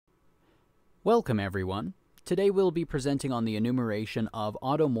Welcome everyone. Today we'll be presenting on the enumeration of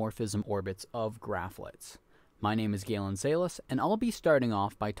automorphism orbits of graphlets. My name is Dylan Fossl, and I'll be starting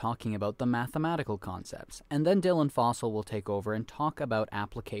off by talking about the mathematical concepts, and then Dylan Fossl will take over and talk about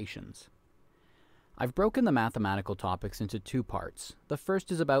applications. I've broken the mathematical topics into two parts. The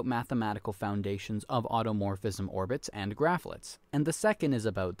first is about mathematical foundations of automorphism orbits and graphlets, and the second is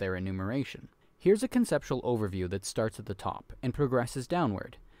about their enumeration. Here's a conceptual overview that starts at the top and progresses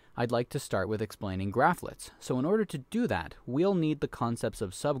downward. I'd like to start with explaining graphlets, so in order to do that, we'll need the concepts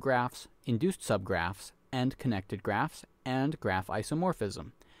of subgraphs, induced subgraphs, and connected graphs, and graph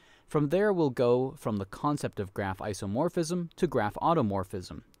isomorphism. From there, we'll go from the concept of graph isomorphism to graph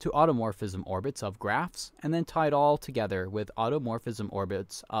automorphism, to automorphism orbits of graphs, and then tie it all together with automorphism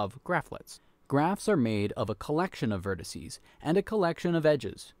orbits of graphlets. Graphs are made of a collection of vertices and a collection of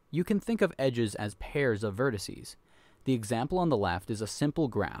edges. You can think of edges as pairs of vertices. The example on the left is a simple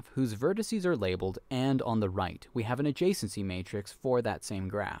graph whose vertices are labeled, and on the right we have an adjacency matrix for that same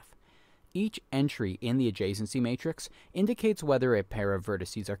graph. Each entry in the adjacency matrix indicates whether a pair of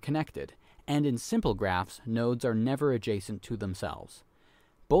vertices are connected, and in simple graphs, nodes are never adjacent to themselves.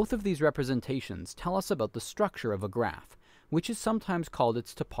 Both of these representations tell us about the structure of a graph, which is sometimes called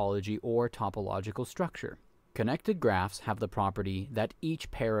its topology or topological structure. Connected graphs have the property that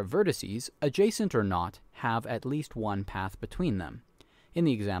each pair of vertices, adjacent or not, have at least one path between them. In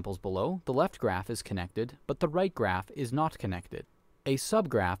the examples below, the left graph is connected, but the right graph is not connected. A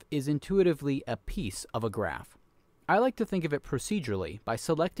subgraph is intuitively a piece of a graph. I like to think of it procedurally by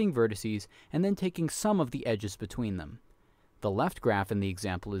selecting vertices and then taking some of the edges between them. The left graph in the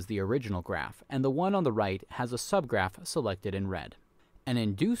example is the original graph, and the one on the right has a subgraph selected in red. An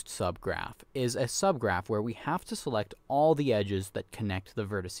induced subgraph is a subgraph where we have to select all the edges that connect the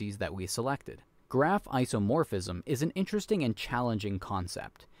vertices that we selected. Graph isomorphism is an interesting and challenging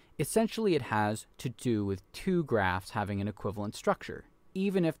concept. Essentially, it has to do with two graphs having an equivalent structure,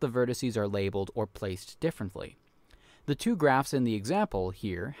 even if the vertices are labeled or placed differently. The two graphs in the example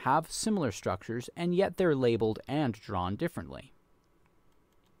here have similar structures, and yet they're labeled and drawn differently.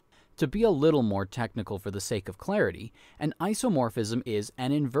 To be a little more technical for the sake of clarity, an isomorphism is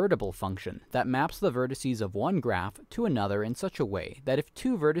an invertible function that maps the vertices of one graph to another in such a way that if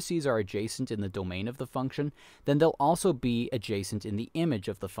two vertices are adjacent in the domain of the function, then they'll also be adjacent in the image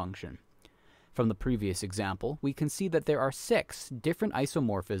of the function. From the previous example, we can see that there are 6 different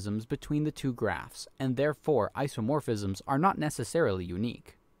isomorphisms between the two graphs, and therefore isomorphisms are not necessarily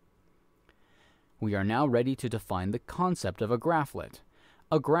unique. We are now ready to define the concept of a graphlet.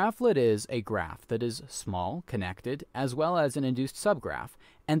 A graphlet is a graph that is small, connected, as well as an induced subgraph,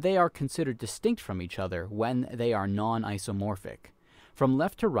 and they are considered distinct from each other when they are non-isomorphic. From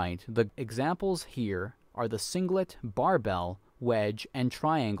left to right, the examples here are the singlet, barbell, wedge, and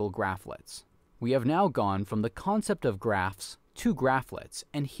triangle graphlets. We have now gone from the concept of graphs to graphlets,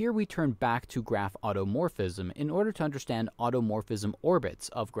 and here we turn back to graph automorphism in order to understand automorphism orbits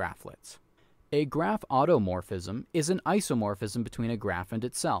of graphlets. A graph automorphism is an isomorphism between a graph and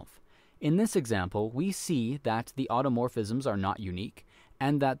itself. In this example, we see that the automorphisms are not unique,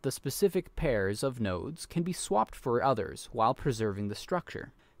 and that the specific pairs of nodes can be swapped for others while preserving the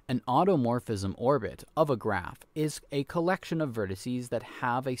structure. An automorphism orbit of a graph is a collection of vertices that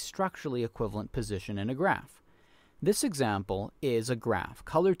have a structurally equivalent position in a graph. This example is a graph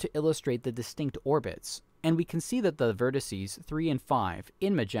colored to illustrate the distinct orbits, and we can see that the vertices 3 and 5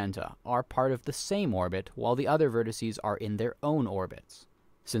 in magenta are part of the same orbit while the other vertices are in their own orbits.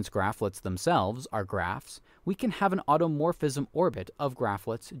 Since graphlets themselves are graphs, we can have an automorphism orbit of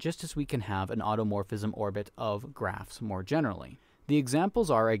graphlets just as we can have an automorphism orbit of graphs more generally. The examples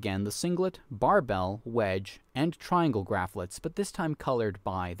are again the singlet, barbell, wedge, and triangle graphlets, but this time colored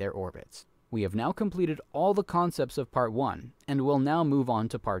by their orbits. We have now completed all the concepts of part 1, and will now move on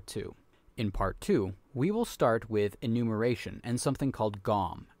to part 2. In part 2, we will start with enumeration and something called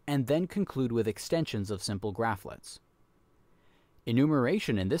GOM, and then conclude with extensions of simple graphlets.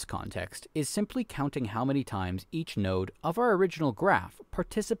 Enumeration in this context is simply counting how many times each node of our original graph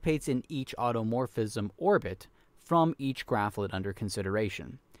participates in each automorphism orbit from each graphlet under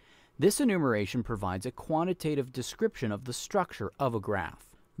consideration. This enumeration provides a quantitative description of the structure of a graph.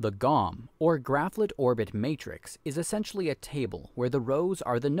 The GOM, or graphlet orbit matrix, is essentially a table where the rows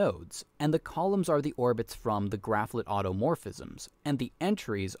are the nodes, and the columns are the orbits from the graphlet automorphisms, and the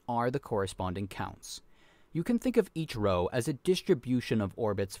entries are the corresponding counts. You can think of each row as a distribution of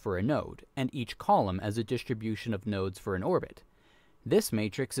orbits for a node, and each column as a distribution of nodes for an orbit. This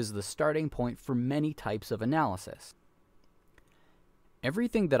matrix is the starting point for many types of analysis.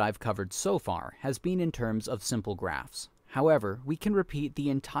 Everything that I've covered so far has been in terms of simple graphs. However, we can repeat the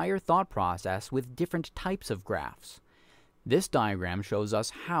entire thought process with different types of graphs. This diagram shows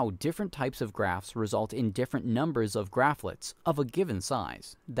us how different types of graphs result in different numbers of graphlets of a given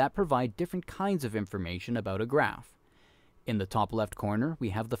size that provide different kinds of information about a graph. In the top left corner, we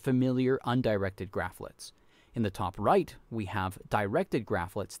have the familiar undirected graphlets. In the top right, we have directed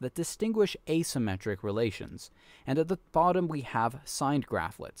graphlets that distinguish asymmetric relations, and at the bottom we have signed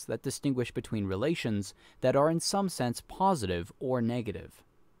graphlets that distinguish between relations that are in some sense positive or negative.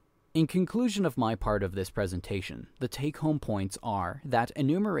 In conclusion of my part of this presentation, the take-home points are that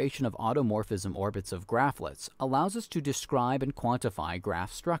enumeration of automorphism orbits of graphlets allows us to describe and quantify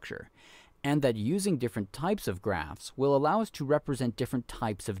graph structure, and that using different types of graphs will allow us to represent different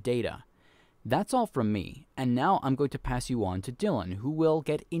types of data. That's all from me, and now I'm going to pass you on to Dylan, who will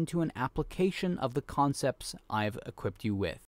get into an application of the concepts I've equipped you with.